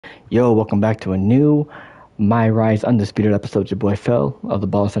Yo, welcome back to a new MyRise Undisputed episode. Your boy Phil of the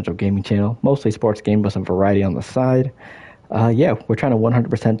Ball Central Gaming channel. Mostly sports game with some variety on the side. Yeah, we're trying to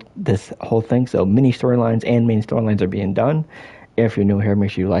 100% this whole thing. So mini storylines and main storylines are being done. If you're new here,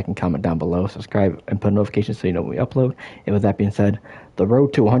 make sure you like and comment down below. Subscribe and put notifications so you know when we upload. And with that being said, the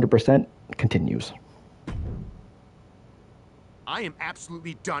road to 100% continues. I am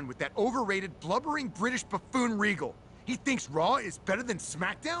absolutely done with that overrated, blubbering British buffoon Regal. He thinks Raw is better than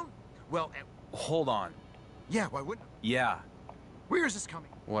SmackDown? Well, hold on. Yeah, why wouldn't? Yeah. Where is this coming?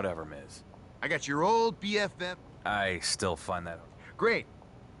 Whatever, Miz. I got your old BFF. I still find that... Great.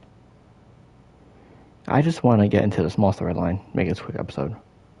 I just want to get into the small storyline. Make it a quick episode.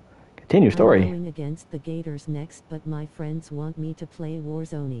 Continue story. I'm going against the Gators next, but my friends want me to play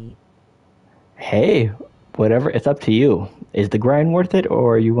Warzone. Hey, whatever. It's up to you. Is the grind worth it,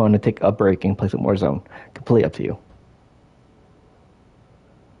 or you want to take a break and play some Warzone? Completely up to you.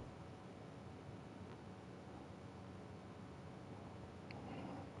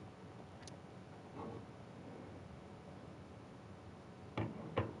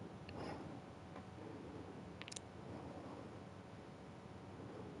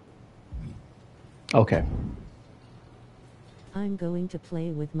 Okay. I'm going to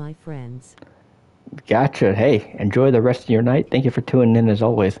play with my friends. Gotcha. Hey, enjoy the rest of your night. Thank you for tuning in as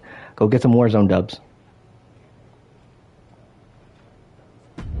always. Go get some Warzone dubs.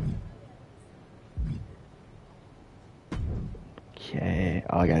 Okay.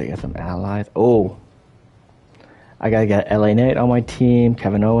 Oh, I gotta get some allies. Oh. I gotta get LA Knight on my team.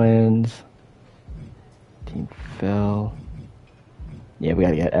 Kevin Owens. Team Phil. Yeah, we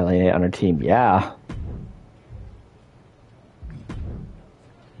gotta get LA Knight on our team. Yeah.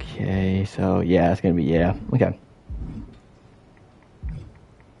 Okay, so yeah, it's gonna be yeah. Okay.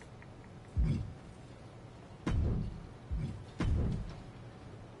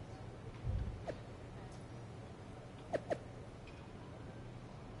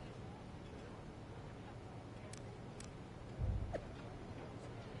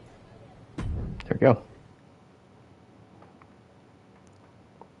 There we go.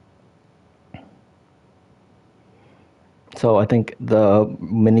 So I think the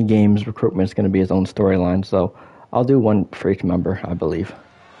mini games recruitment is going to be his own storyline. So I'll do one for each member, I believe.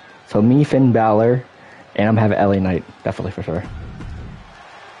 So me, Finn Balor, and I'm having LA Knight, definitely for sure.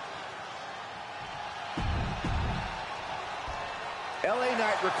 LA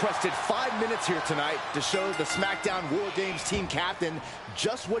Knight requested 5 minutes here tonight to show the SmackDown WarGames team captain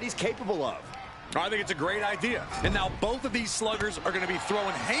just what he's capable of. I think it's a great idea. And now both of these sluggers are going to be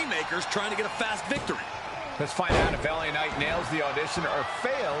throwing haymakers trying to get a fast victory. Let's find out if LA Knight nails the audition or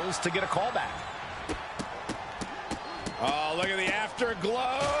fails to get a callback. Oh, look at the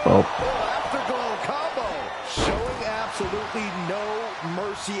afterglow. Oh. Afterglow combo. Showing absolutely no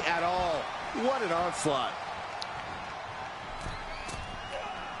mercy at all. What an onslaught.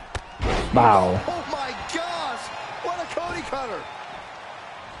 Wow. Oh my gosh. What a Cody cutter.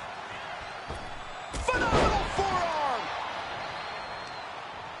 Phenomenal forearm.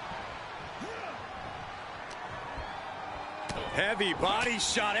 Heavy body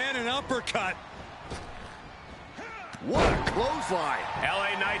shot and an uppercut. What a clothesline.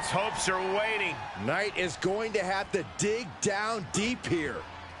 LA Knight's hopes are waiting. Knight is going to have to dig down deep here.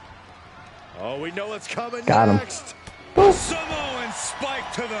 Oh, we know what's coming Got him. next. Samoan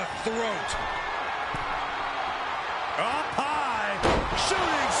spike to the throat. Up high.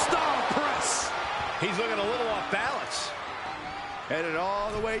 Shooting star press. He's looking a little off balance. Headed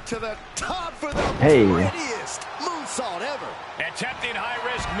all the way to the top for the prettiest moonsault ever. Attempting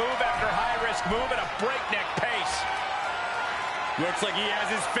high-risk move after high-risk move at a breakneck pace. Looks like he has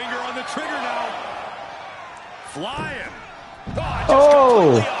his finger on the trigger now. Flying. Just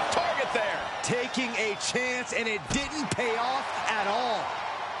completely off target there. Taking a chance, and it didn't pay off at all.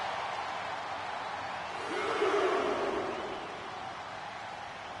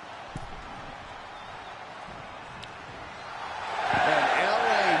 And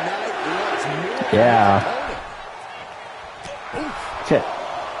LA Knight wants more. Yeah. Shit.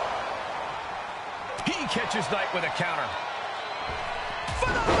 He catches Knight with a counter.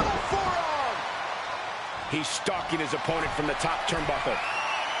 Phenomenal forearm. He's stalking his opponent from the top turnbuckle.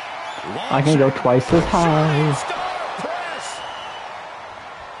 I can go twice as high. Star press.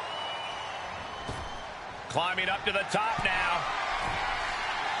 Climbing up to the top now.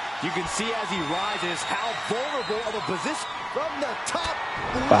 You can see as he rises how vulnerable of a position from the top.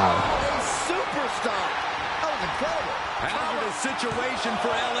 Wow. A superstar. That was incredible. Hazardous situation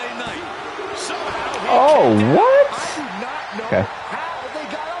for LA Knight. Somehow he Oh, what? I do not know Okay. how they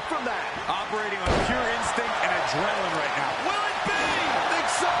got up from that. operating on pure instinct and adrenaline right now. Will it be? Think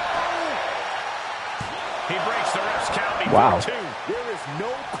so. He breaks the ref's count before Wow. 2. There is no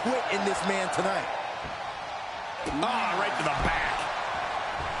quit in this man tonight. Ah, right to the back.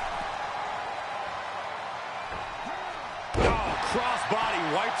 Oh, crossbody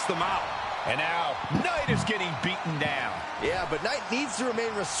wipes them out. And now, Knight is getting beaten down. Yeah, but Knight needs to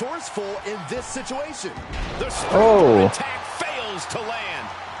remain resourceful in this situation. The springboard Oh. attack fails to land.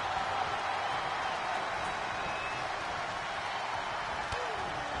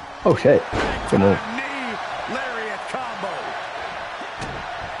 Oh, shit. Good move. Knee lariat combo.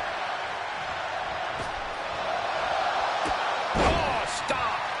 Oh,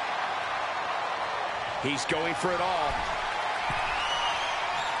 stop. He's going for it all.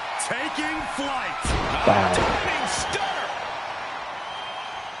 Taking flight. Wow. Timing stunner.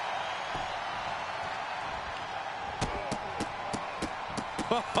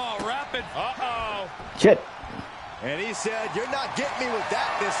 Oh, rapid. Uh-oh. Shit. And he said, "You're not getting me with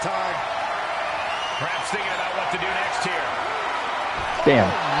that this time." Perhaps thinking about what to do next here. Damn.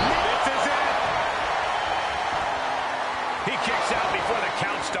 This is it. He kicks out before the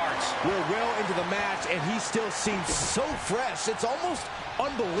count starts. We're well into the match, and he still seems so fresh. It's almost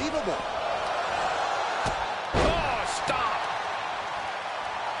unbelievable. Oh, stop.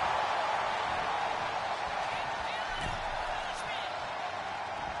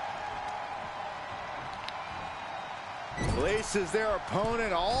 Places their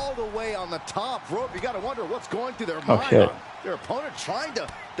opponent all the way on the top rope. You got to wonder what's going through their Oh, mind. shit. Their opponent trying to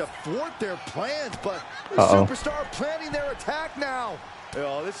thwart their plans, but the Uh-oh. superstar planning their attack now.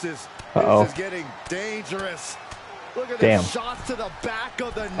 Oh, this is getting dangerous. Look at Damn. the shots to the back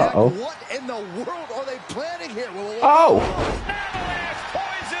of the neck. Uh-oh. What in the world are they planning here? Oh! Avalanche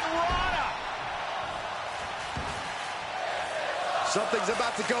poison Rana. Something's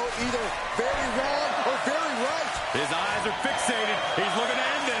about to go either very wrong or very right. His eyes are fixated. He's looking to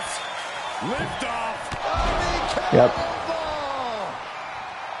end this. Lift off. Yep.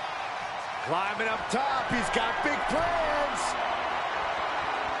 Climbing up top. He's got big plans.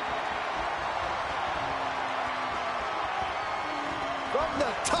 From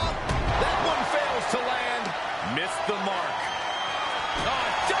the top. That one fails to land. Missed the mark. Oh,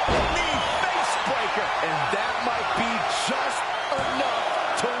 double knee face breaker. And that might be just enough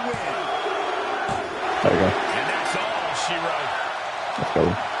to win. There we go. And that's all she wrote. Let's go.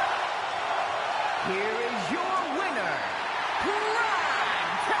 Here is your winner,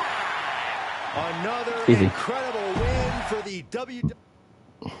 Prime Time. Another Easy. incredible win for the WWE.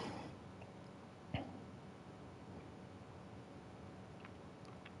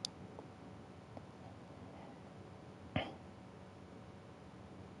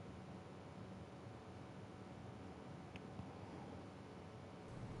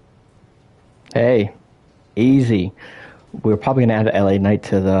 Hey, easy. We're probably going to add LA Knight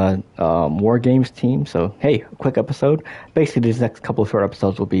to the WarGames team. So, hey, a quick episode. Basically, these next couple of short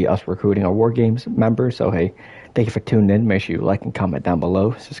episodes will be us recruiting our WarGames members. So, hey, thank you for tuning in. Make sure you like and comment down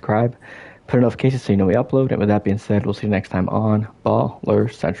below. Subscribe. Put a notification so you know we upload. And with that being said, we'll see you next time on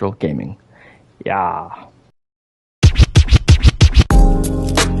Baller Central Gaming. Yeah.